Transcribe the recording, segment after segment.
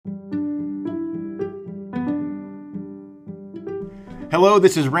Hello,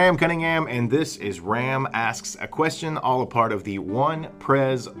 this is Ram Cunningham, and this is Ram Asks a Question, all a part of the One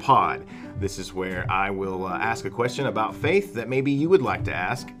Prez Pod. This is where I will ask a question about faith that maybe you would like to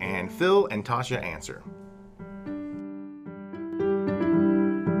ask, and Phil and Tasha answer.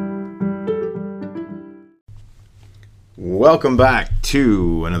 Welcome back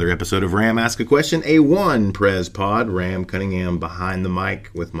to another episode of Ram Ask a Question, a One Prez Pod. Ram Cunningham behind the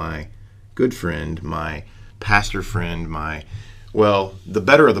mic with my good friend, my pastor friend, well, the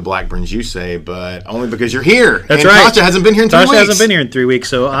better of the Blackburns, you say, but only because you're here. That's and right. Tasha hasn't been here in 3 weeks. Tasha hasn't been here in 3 weeks,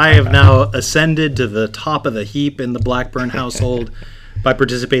 so I have now ascended to the top of the heap in the Blackburn household by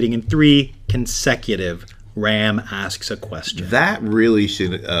participating in 3 consecutive Ram Asks a Question. That really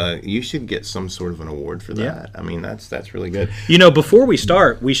should, you should get some sort of an award for that. Yeah. I mean, that's really good. You know, before we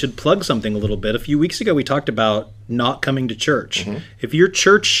start, we should plug something a little bit. A few weeks ago, we talked about not coming to church. Mm-hmm. If you're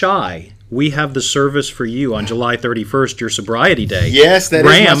church shy, we have the service for you on July 31st, your sobriety day. Yes, that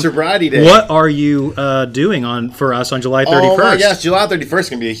is my sobriety day. What are you doing for us on July 31st? Oh, my gosh, July 31st is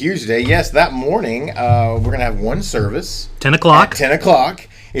going to be a huge day. Yes, that morning, we're going to have one service. 10 o'clock. At 10 o'clock.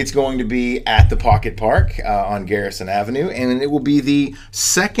 It's going to be at the Pocket Park on Garrison Avenue, and it will be the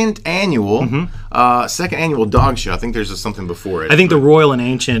second annual dog show. I think there's something before it. I think the Royal and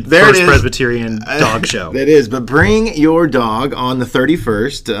Ancient First Presbyterian Dog Show. That is, but bring your dog on the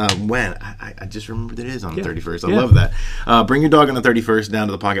 31st. When? I just remembered that it is on the 31st. I love that. Bring your dog on the 31st down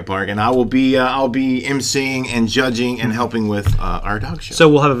to the Pocket Park, and I'll be emceeing and judging and helping with our dog show. So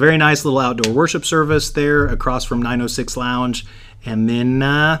we'll have a very nice little outdoor worship service there across from 906 Lounge. And then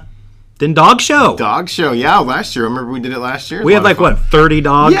dog show. Dog show, yeah. Last year, I remember we did it last year. We had 30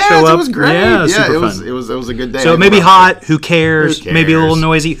 dogs show up. It was great. Yeah, super fun. It was a good day. So it may be hot. Who cares? Maybe a little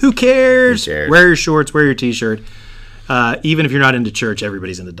noisy. Who cares? Who cares? Wear your shorts. Wear your t-shirt. Even if you're not into church,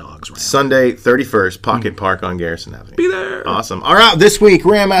 everybody's into dogs. Right? Sunday, 31st, Pocket Park on Garrison Avenue. Be there. Awesome. All right, this week,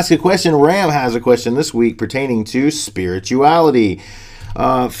 Ram Asks a Question. Ram has a question this week pertaining to spirituality.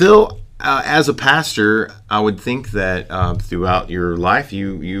 Phil, as a pastor, I would think that throughout your life,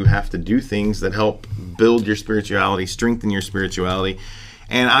 you have to do things that help build your spirituality, strengthen your spirituality.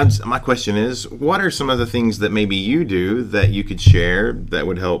 And my question is, what are some of the things that maybe you do that you could share that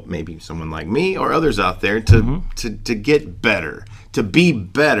would help maybe someone like me or others out there to get better, to be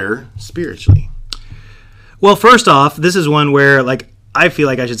better spiritually? Well, first off, this is one where I feel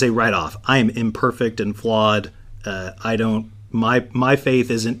like I should say right off, I am imperfect and flawed. My faith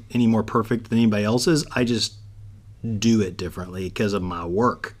isn't any more perfect than anybody else's. I just do it differently because of my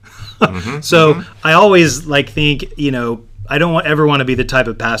work. I always think, I don't ever want to be the type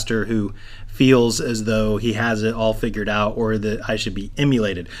of pastor who feels as though he has it all figured out or that I should be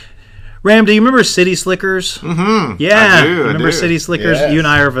emulated. Ram, do you remember City Slickers? Mm-hmm. Yeah. I do. Remember City Slickers? Yes. You and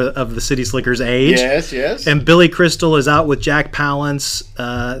I are of the City Slickers age. Yes. And Billy Crystal is out with Jack Palance,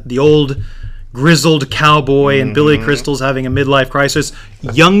 the old grizzled cowboy, and Billy Crystal's having a midlife crisis,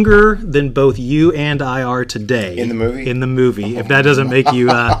 younger than both you and I are today. In the movie? If that doesn't make you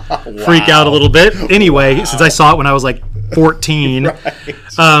freak out a little bit. Anyway, since I saw it when I was 14.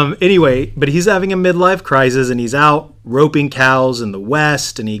 Right. Anyway, but he's having a midlife crisis, and he's out roping cows in the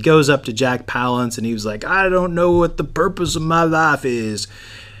West, and he goes up to Jack Palance, and he was like, I don't know what the purpose of my life is.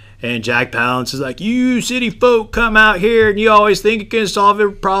 And Jack Palance is like, you city folk come out here and you always think you can solve your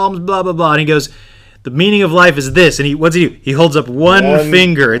problems, blah, blah, blah. And he goes, the meaning of life is this. And what's he do? He holds up one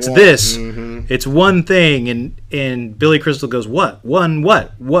finger. It's this. Mm-hmm. It's one thing. And Billy Crystal goes, what? One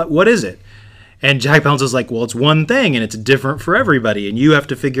what? What is it? And Jack Palance is like, well, it's one thing and it's different for everybody. And you have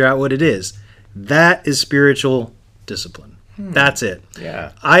to figure out what it is. That is spiritual discipline. That's it.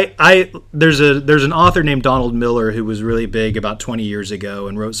 Yeah. There's an author named Donald Miller who was really big about 20 years ago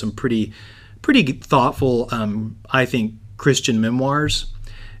and wrote some pretty thoughtful, I think, Christian memoirs.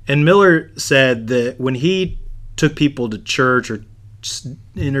 And Miller said that when he took people to church or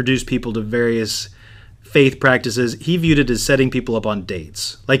introduced people to various faith practices, he viewed it as setting people up on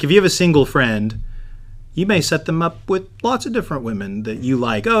dates. Like if you have a single friend, you may set them up with lots of different women that you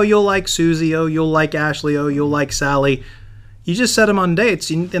like. Oh, you'll like Susie. Oh, you'll like Ashley. Oh, you'll like Sally. You just set them on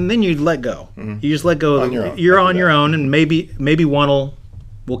dates, and then you let go. Mm-hmm. You just let go. You're on your own, and maybe one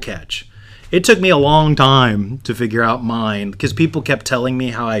will catch. It took me a long time to figure out mine because people kept telling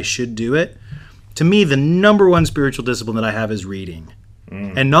me how I should do it. To me, the number one spiritual discipline that I have is reading.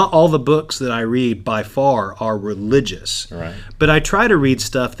 And not all the books that I read by far are religious. Right. But I try to read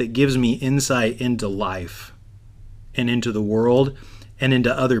stuff that gives me insight into life and into the world and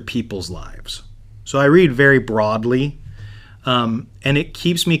into other people's lives. So I read very broadly. And it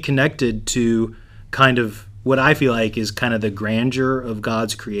keeps me connected to kind of what I feel like is kind of the grandeur of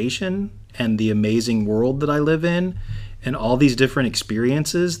God's creation and the amazing world that I live in. and all these different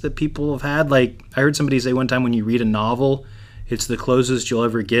experiences that people have had. Like I heard somebody say one time, when you read a novel, it's the closest you'll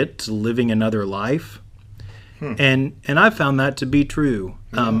ever get to living another life. And I found that to be true.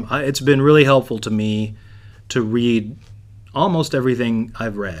 It's been really helpful to me to read almost everything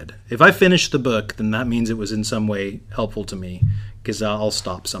I've read. If I finish the book, then that means it was in some way helpful to me, because I'll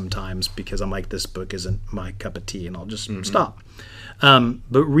stop sometimes because I'm like, this book isn't my cup of tea, and I'll just stop.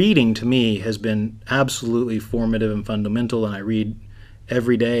 But reading to me has been absolutely formative and fundamental, and I read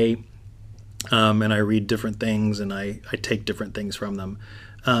every day, and I read different things, and I take different things from them.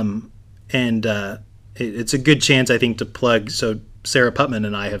 It's a good chance, I think, to plug. So Sarah Putman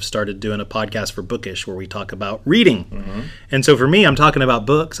and I have started doing a podcast for Bookish where we talk about reading. And so for me, I'm talking about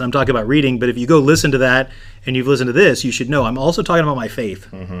books, I'm talking about reading, but if you go listen to that and you've listened to this, you should know I'm also talking about my faith.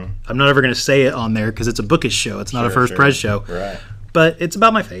 I'm not ever going to say it on there because it's a Bookish show. It's not a First Pres show. Right. But it's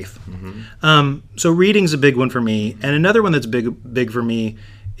about my faith. So reading's a big one for me. And another one that's big for me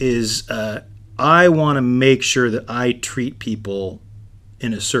is I want to make sure that I treat people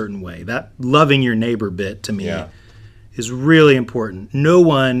in a certain way. That loving your neighbor bit to me is really important. No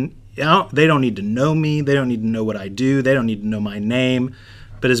one, they don't need to know me. They don't need to know what I do. They don't need to know my name.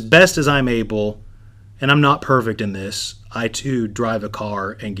 But as best as I'm able, and I'm not perfect in this, I too drive a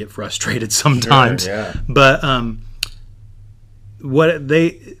car and get frustrated sometimes. But what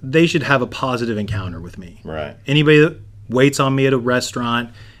they should have a positive encounter with me. Right. Anybody that waits on me at a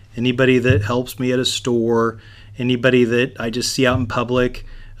restaurant, anybody that helps me at a store, anybody that I just see out in public,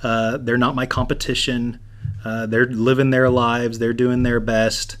 they're not my competition. They're living their lives. They're doing their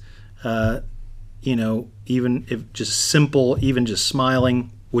best. Even if just simple, even just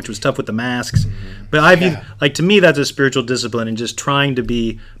smiling, which was tough with the masks. But to me, that's a spiritual discipline, and just trying to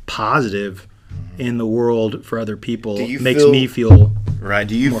be positive in the world for other people makes me feel right.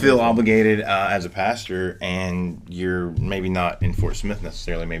 Do you feel obligated as a pastor, and you're maybe not in Fort Smith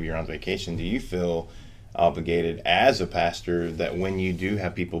necessarily, maybe you're on vacation, do you feel obligated as a pastor that when you do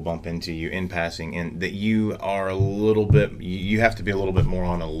have people bump into you in passing, and that you are you have to be a little bit more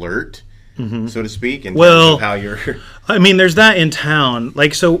on alert, so to speak, in terms of how you're... I mean, there's that in town.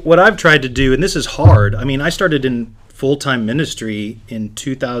 Like, so what I've tried to do, and this is hard, I mean, I started in full-time ministry in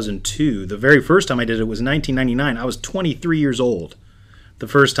 2002. The very first time I did it was 1999. I was 23 years old the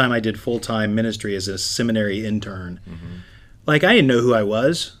first time I did full-time ministry as a seminary intern. Like, I didn't know who I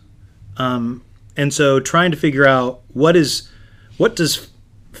was. And so trying to figure out what does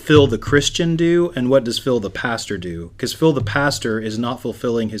Phil the Christian do, and what does Phil the pastor do? Because Phil the pastor is not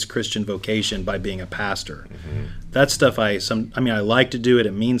fulfilling his Christian vocation by being a pastor. That stuff I like to do it.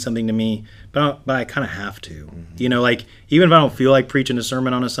 It means something to me, but I kind of have to. Like, even if I don't feel like preaching a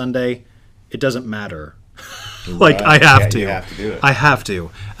sermon on a Sunday, it doesn't matter. Like, I have to. You have to do it. I have to.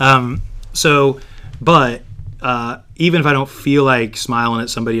 Even if I don't feel like smiling at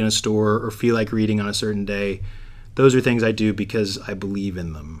somebody in a store or feel like reading on a certain day, those are things I do because I believe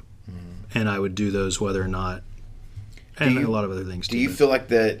in them. And I would do those whether or not, and a lot of other things too. Do you feel like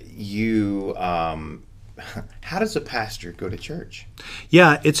that you, how does a pastor go to church?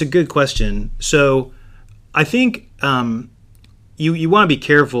 Yeah, it's a good question. So I think you want to be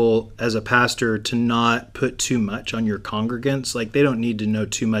careful as a pastor to not put too much on your congregants. Like, they don't need to know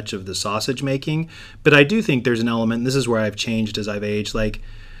too much of the sausage making. But I do think there's an element, and this is where I've changed as I've aged. Like,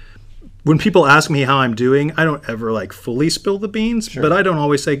 when people ask me how I'm doing, I don't ever like fully spill the beans, but I don't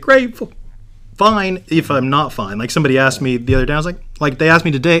always say, great, fine, if I'm not fine. Like, somebody asked me the other day, I was like they asked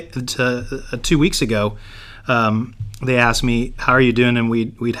me today, 2 weeks ago, they asked me, how are you doing? And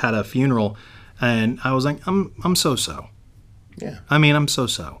we'd had a funeral, and I was like, I'm so-so. Yeah. I mean, I'm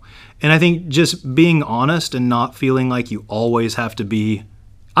so-so. And I think just being honest and not feeling like you always have to be,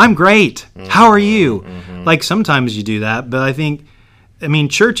 I'm great. How are you? Like, sometimes you do that, but I mean,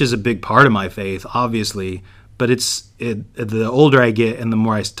 church is a big part of my faith, obviously, but the older I get and the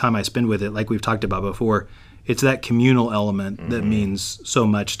more time I spend with it, like we've talked about before, it's that communal element that means so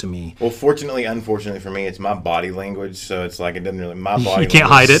much to me. Well, fortunately, unfortunately for me, it's my body language, so it's like it doesn't really, my body you can't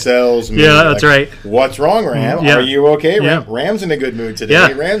hide it. Sells me. Yeah, that's right. What's wrong, Ram? Are you okay? Yeah. Ram's in a good mood today.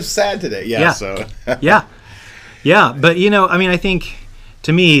 Yeah. Ram's sad today. Yeah. So. Yeah, but I mean, I think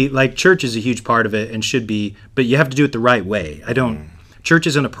to me, like, church is a huge part of it and should be, but you have to do it the right way. Church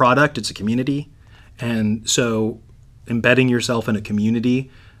isn't a product, it's a community. And so embedding yourself in a community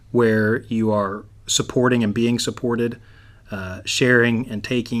where you are supporting and being supported, sharing and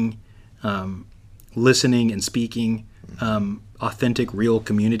taking, listening and speaking, authentic, real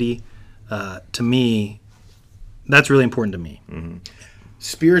community, to me, that's really important to me.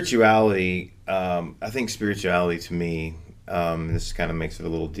 Spirituality, I think spirituality to me, this kind of makes it a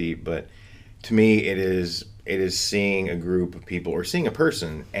little deep, but to me it is it is seeing a group of people or seeing a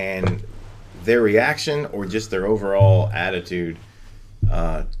person and their reaction or just their overall attitude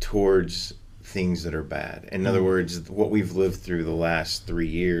towards things that are bad. In other words, what we've lived through the last 3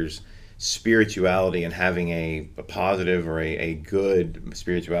 years, spirituality and having a positive or a good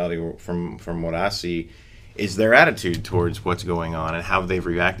spirituality from what I see is their attitude towards what's going on and how they've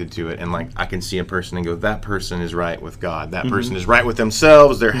reacted to it. And like, I can see a person and go, that person is right with God. That person is right with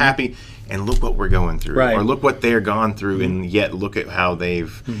themselves. They're happy. And look what we're going through. Right. Or look what they're gone through. And yet look at how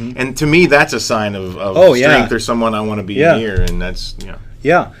they've, and to me, that's a sign of strength or someone I want to be near. And that's,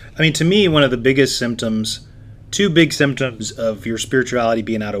 Yeah. I mean, to me, one of the biggest symptoms, two big symptoms of your spirituality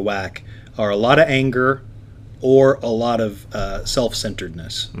being out of whack are a lot of anger or a lot of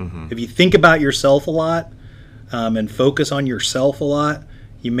self-centeredness. If you think about yourself a lot and focus on yourself a lot,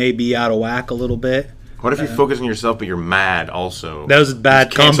 you may be out of whack a little bit. What if you focus on yourself, but you're mad also? That was a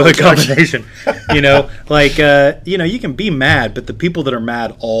bad combination. You can be mad, but the people that are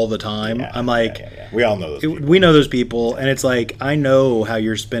mad all the time, I'm like, we all know those people. We know those people, and it's like, I know how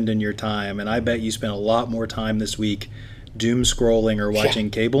you're spending your time, and I bet you spent a lot more time this week doom scrolling or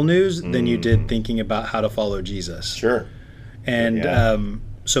watching cable news than you did thinking about how to follow Jesus. Sure. And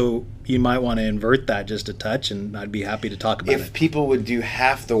so you might want to invert that just a touch, and I'd be happy to talk about it. If people would do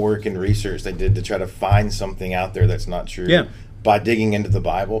half the work and research they did to try to find something out there that's not true, by digging into the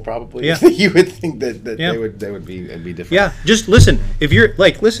Bible, probably, you would think that they would be it'd be different. Yeah, just listen. If you're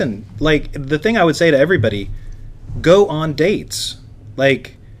like the thing I would say to everybody, go on dates.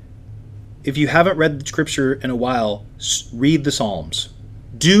 Like, if you haven't read the scripture in a while, read the Psalms.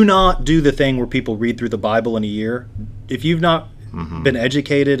 Do not do the thing where people read through the Bible in a year. If you've not been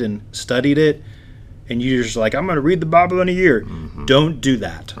educated and studied it, and you're just like, I'm going to read the Bible in a year, don't do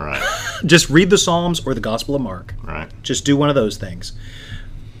that. Right. Just read the Psalms or the Gospel of Mark. Right. Just do one of those things.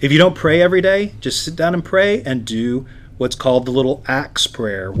 If you don't pray every day, just sit down and pray and do what's called the little Acts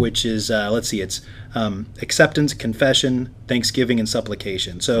prayer, which is, it's acceptance, confession, thanksgiving, and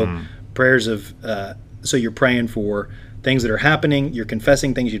supplication. So prayers of, so you're praying for things that are happening, you're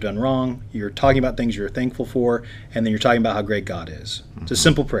confessing things you've done wrong, you're talking about things you're thankful for, and then you're talking about how great God is. It's a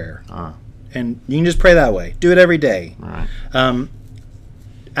simple prayer. And you can just pray that way. Do it every day. Right.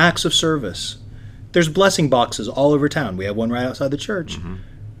 Acts of service. There's blessing boxes all over town. We have one right outside the church.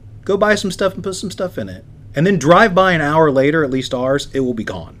 Go buy some stuff and put some stuff in it. And then drive by an hour later, at least ours, it will be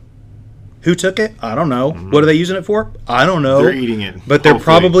gone. Who took it? I don't know. What are they using it for? I don't know. They're eating it. But they're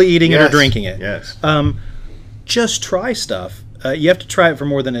probably eating it or drinking it. Yes. Just try stuff. You have to try it for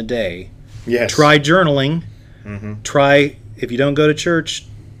more than a day. Yes. Try journaling. Try, if you don't go to church,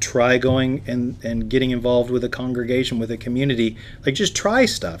 try going and getting involved with a congregation, with a community. Like, just try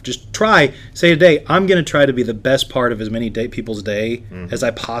stuff. Just try. Say today, I'm going to try to be the best part of as many people's day as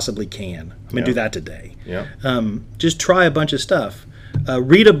I possibly can. I'm going to do that today. Just try a bunch of stuff.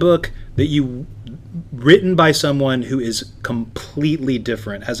 Read a book that written by someone who is completely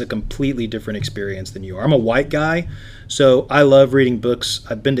different, has a completely different experience than you are. I'm a white guy, so I love reading books.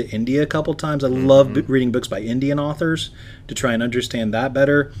 I've been to India a couple times. I love reading books by Indian authors to try and understand that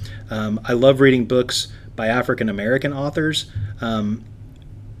better. I love reading books by African American authors,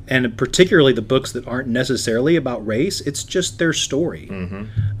 and particularly the books that aren't necessarily about race. It's just their story.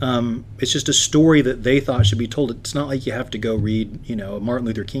 It's just a story that they thought should be told. It's not like you have to go read, a Martin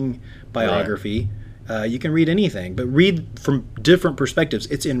Luther King biography. You can read anything, but read from different perspectives.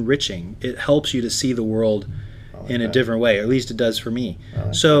 It's enriching. It helps you to see the world in a different way, or at least it does for me.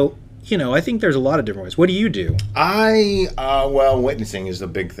 So, I think there's a lot of different ways. What do you do? Witnessing is a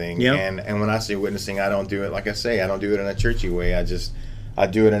big thing. And when I say witnessing, I don't do it, like I say, I don't do it in a churchy way. I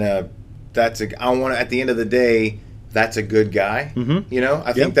do it in at the end of the day, that's a good guy.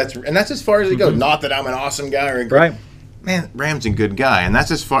 I think that's as far as it goes. Not that I'm an awesome guy or a great, man, Ram's a good guy, and that's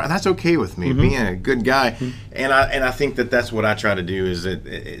that's okay with me, being a good guy. And I think that's what I try to do. Is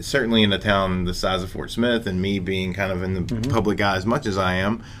it certainly in a town the size of Fort Smith, and me being kind of in the public eye as much as I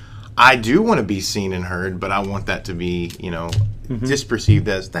am, I do want to be seen and heard, but I want that to be just perceived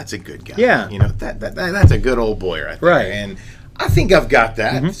as that's a good guy. That's a good old boy right there. And I think I've got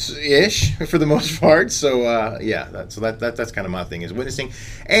that ish for the most part. So that's kind of my thing, is witnessing,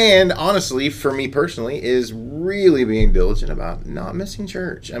 and honestly, for me personally, is really being diligent about not missing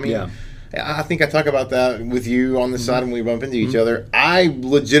church. I mean, I think I talk about that with you on the side when we bump into each other. I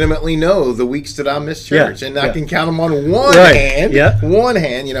legitimately know the weeks that I miss church, and I can count them on one hand. One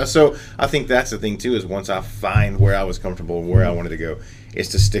hand, So I think that's the thing too, is once I find where I was comfortable, where I wanted to go, is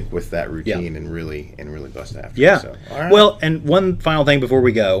to stick with that routine and really bust after. So, all right. Well, and one final thing before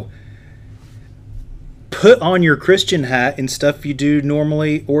we go. put on your Christian hat and stuff you do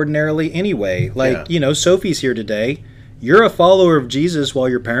ordinarily anyway. Like, Sophie's here today. You're a follower of Jesus while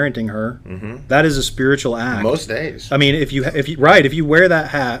you're parenting her. Mm-hmm. That is a spiritual act. Most days. I mean, if you wear that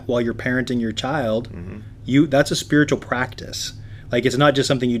hat while you're parenting your child, that's a spiritual practice. Like, it's not just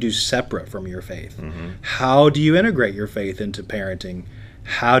something you do separate from your faith. Mm-hmm. How do you integrate your faith into parenting?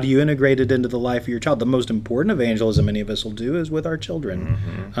 How do you integrate it into the life of your child? The most important evangelism any of us will do is with our children.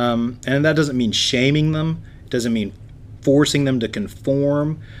 Mm-hmm. And that doesn't mean shaming them. It doesn't mean forcing them to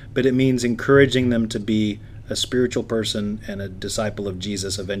conform, but it means encouraging them to be a spiritual person and a disciple of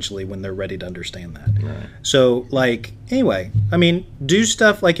Jesus eventually when they're ready to understand that. Right. So, anyway, I mean, do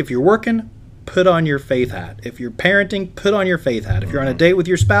stuff like if you're working, put on your faith hat. If you're parenting, put on your faith hat. If you're on a date with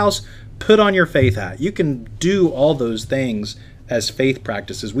your spouse, put on your faith hat. You can do all those things as faith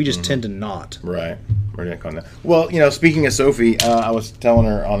practices. We just tend to not. Right. We're going to on that. Well, speaking of Sophie, I was telling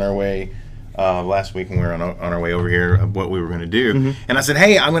her on our way last week when we were on our way over here what we were going to do. Mm-hmm. And I said,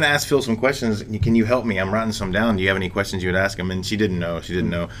 hey, I'm going to ask Phil some questions. Can you help me? I'm writing some down. Do you have any questions you would ask him? And she didn't know.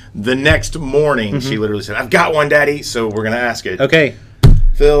 The next morning, she literally said, I've got one, Daddy. So we're going to ask it. Okay.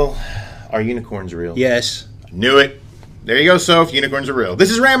 Phil, are unicorns real? Yes. I knew it. There you go, Soph. Unicorns are real.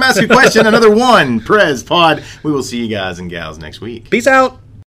 This is Ram Ask a Question, another One Prez Pod. We will see you guys and gals next week. Peace out.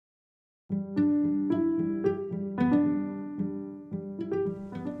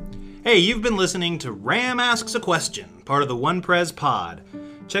 Hey, you've been listening to Ram Asks a Question, part of the One Prez Pod.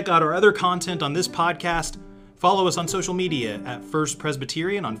 Check out our other content on this podcast. Follow us on social media at First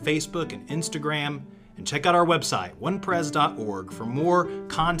Presbyterian on Facebook and Instagram. And check out our website, oneprez.org, for more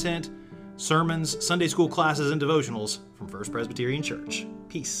content, sermons, Sunday school classes, and devotionals from First Presbyterian Church.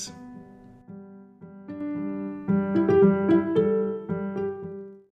 Peace.